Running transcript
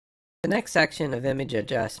The next section of image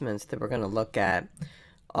adjustments that we're going to look at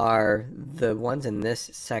are the ones in this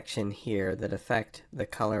section here that affect the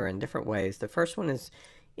color in different ways. The first one is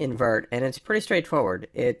invert, and it's pretty straightforward.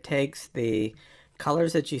 It takes the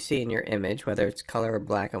colors that you see in your image, whether it's color or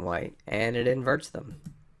black and white, and it inverts them.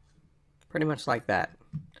 Pretty much like that.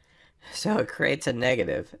 So it creates a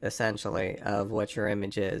negative, essentially, of what your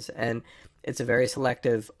image is. And it's a very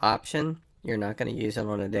selective option. You're not going to use it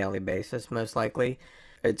on a daily basis, most likely.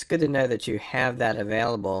 It's good to know that you have that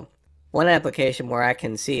available. One application where I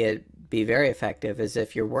can see it be very effective is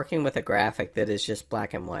if you're working with a graphic that is just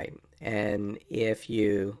black and white. And if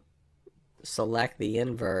you select the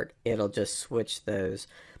invert, it'll just switch those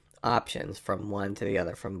options from one to the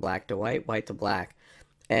other, from black to white, white to black.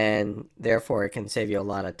 And therefore it can save you a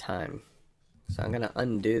lot of time. So I'm going to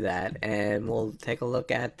undo that, and we'll take a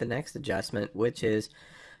look at the next adjustment, which is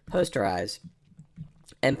posterize.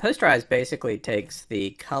 And posterize basically takes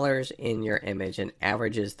the colors in your image and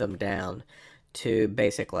averages them down to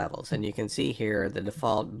basic levels. And you can see here the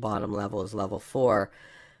default bottom level is level 4.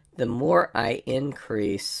 The more I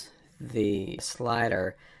increase the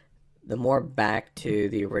slider, the more back to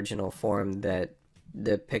the original form that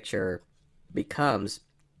the picture becomes.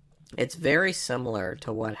 It's very similar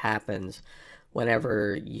to what happens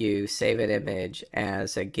whenever you save an image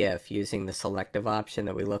as a GIF using the selective option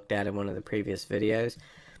that we looked at in one of the previous videos,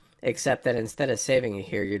 except that instead of saving it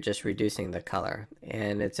here, you're just reducing the color.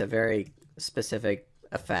 And it's a very specific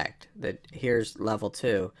effect. That here's level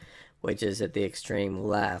 2, which is at the extreme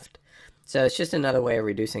left. So it's just another way of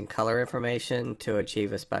reducing color information to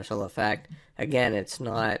achieve a special effect. Again, it's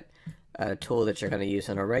not a tool that you're going to use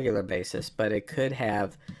on a regular basis, but it could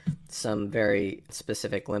have some very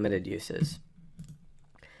specific limited uses.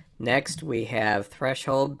 Next, we have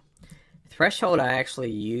threshold. Threshold I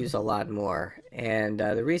actually use a lot more, and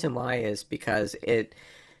the reason why is because it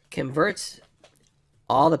converts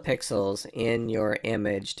all the pixels in your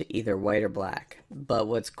image to either white or black. But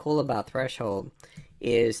what's cool about threshold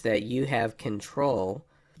is that you have control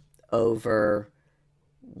over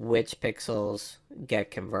which pixels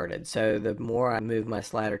get converted. So the more I move my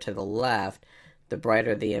slider to the left, the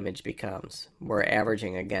brighter the image becomes. We're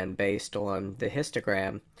averaging again based on the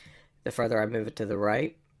histogram. The further I move it to the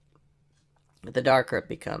right, the darker it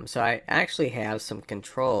becomes. So I actually have some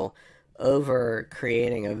control over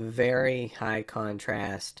creating a very high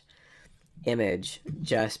contrast image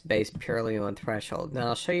just based purely on threshold. Now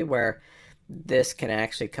I'll show you where this can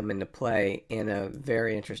actually come into play in a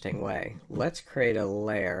very interesting way. Let's create a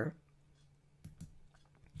layer,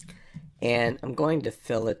 and I'm going to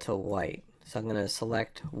fill it to white. So I'm going to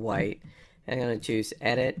select white, and I'm going to choose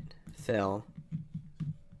Edit, Fill,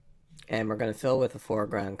 and we're going to fill with a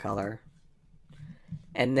foreground color.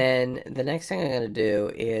 And then the next thing I'm going to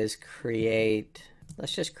do is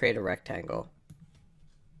let's just create a rectangle.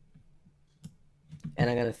 And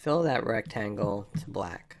I'm going to fill that rectangle to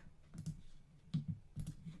black.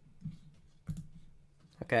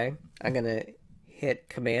 Okay, I'm going to hit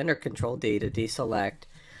Command or Control D to deselect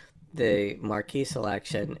the marquee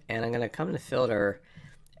selection, and I'm going to come to Filter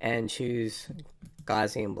and choose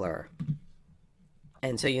Gaussian Blur.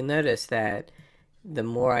 And so you notice that the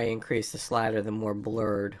more I increase the slider, the more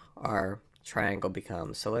blurred our triangle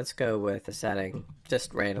becomes. So let's go with a setting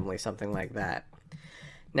just randomly, something like that.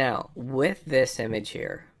 Now, with this image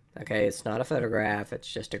here, okay, it's not a photograph,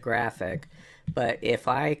 it's just a graphic, but if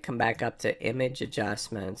I come back up to Image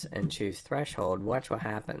Adjustments and choose Threshold, watch what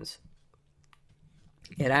happens.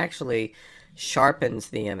 It actually sharpens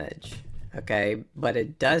the image, okay, but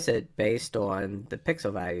it does it based on the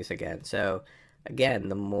pixel values again. So again,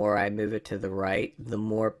 the more I move it to the right, the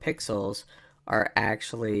more pixels are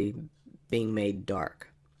actually being made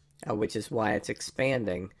dark, which is why it's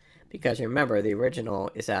expanding, because remember, the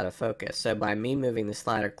original is out of focus. So by me moving the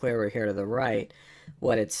slider clearer here to the right,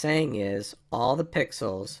 what it's saying is all the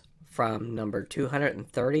pixels from number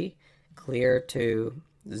 230 clear to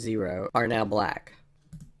 0 are now black.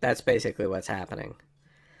 That's basically what's happening.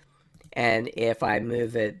 And if I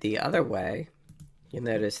move it the other way, you'll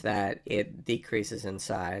notice that it decreases in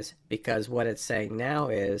size, because what it's saying now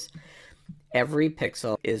is every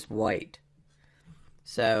pixel is white.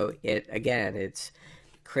 So it's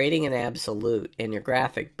creating an absolute in your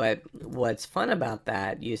graphic. But what's fun about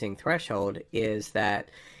that using threshold is that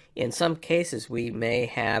in some cases we may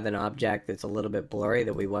have an object that's a little bit blurry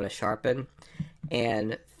that we want to sharpen,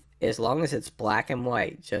 and as long as it's black and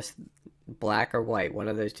white, just black or white, one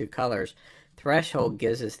of those two colors, threshold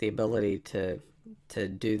gives us the ability to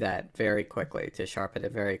do that very quickly, to sharpen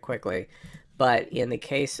it very quickly. But in the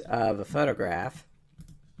case of a photograph,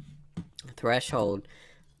 threshold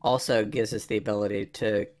also gives us the ability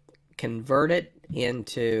to convert it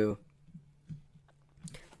into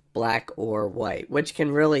black or white, which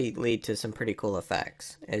can really lead to some pretty cool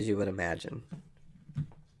effects, as you would imagine.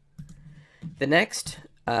 The next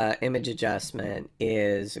image adjustment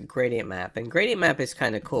is gradient map, and gradient map is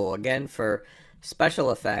kind of cool. Again, for special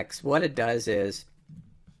effects, what it does is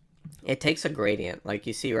it takes a gradient, like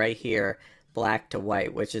you see right here, black to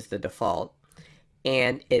white, which is the default,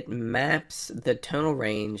 and it maps the tonal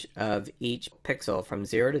range of each pixel from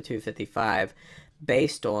 0 to 255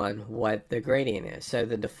 based on what the gradient is. So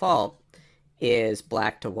the default is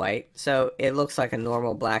black to white, so it looks like a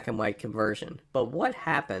normal black and white conversion. But what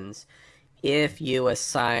happens if you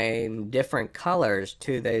assign different colors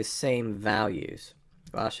to those same values?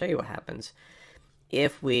 Well, I'll show you what happens.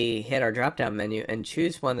 If we hit our drop-down menu and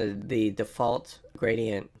choose one of the default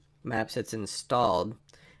gradient maps that's installed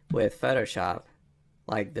with Photoshop,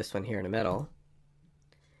 like this one here in the middle,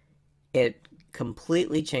 it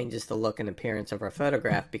completely changes the look and appearance of our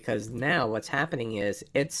photograph, because now what's happening is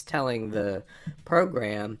it's telling the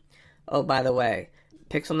program, oh, by the way,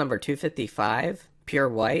 pixel number 255, pure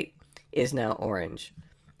white, is now orange,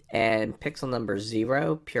 and pixel number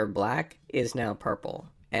 0, pure black, is now purple.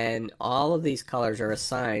 And all of these colors are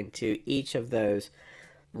assigned to each of those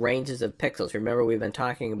ranges of pixels. Remember, we've been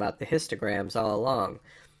talking about the histograms all along.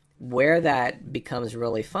 Where that becomes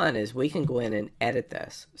really fun is we can go in and edit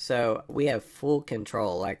this. So we have full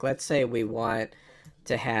control. Like, let's say we want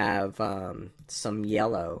to have some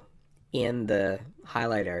yellow in the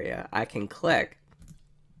highlight area. I can click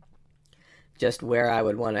just where I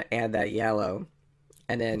would want to add that yellow,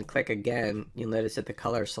 and then click again. You'll notice that the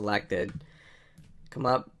color is selected. Come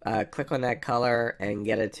up, click on that color and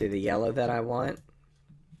get it to the yellow that I want.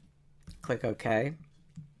 Click OK.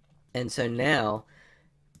 And so now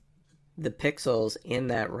the pixels in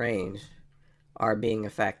that range are being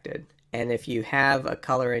affected. And if you have a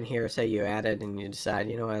color in here, say you added and you decide,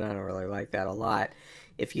 you know what, I don't really like that a lot,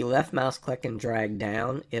 if you left mouse click and drag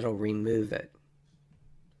down, it'll remove it.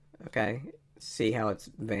 Okay, see how it's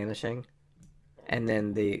vanishing? And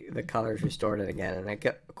then the color is restored it again. And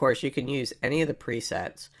of course, you can use any of the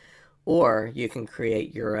presets, or you can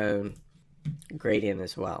create your own gradient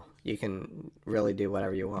as well. You can really do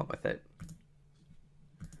whatever you want with it.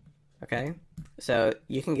 Okay, so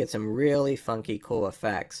you can get some really funky, cool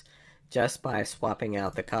effects just by swapping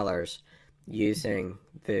out the colors using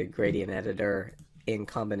the gradient editor in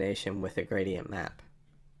combination with a gradient map.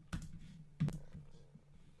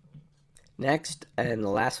 Next, and the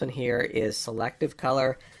last one here, is selective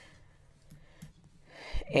color.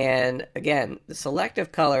 And again, the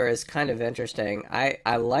selective color is kind of interesting.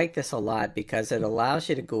 I like this a lot because it allows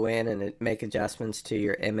you to go in and make adjustments to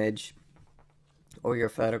your image or your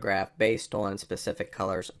photograph based on specific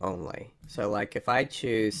colors only. So like if I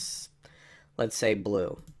choose, let's say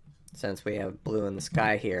blue, since we have blue in the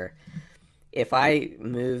sky here, if I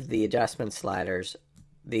move the adjustment sliders,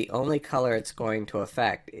 the only color it's going to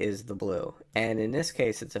affect is the blue. And in this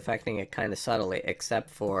case, it's affecting it kind of subtly,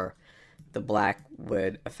 except for the black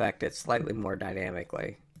would affect it slightly more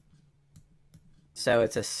dynamically. So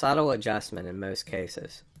it's a subtle adjustment in most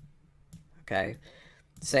cases. Okay.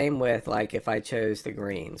 Same with, like, if I chose the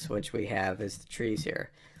greens, which we have as the trees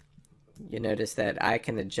here. You notice that I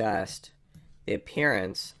can adjust the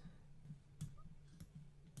appearance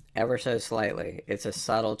ever so slightly. It's a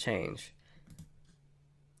subtle change.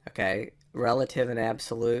 Okay, relative and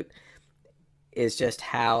absolute is just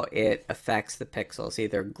how it affects the pixels,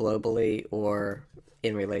 either globally or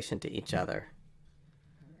in relation to each other.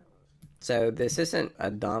 So this isn't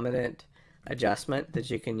a dominant adjustment that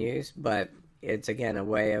you can use, but it's again a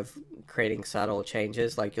way of creating subtle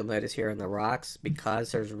changes. Like you'll notice here in the rocks,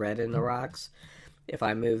 because there's red in the rocks, if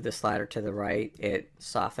I move the slider to the right, it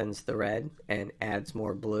softens the red and adds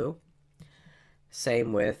more blue.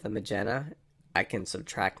 Same with the magenta. I can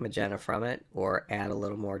subtract magenta from it or add a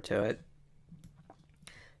little more to it.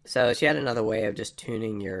 So it's yet another way of just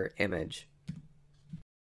tuning your image.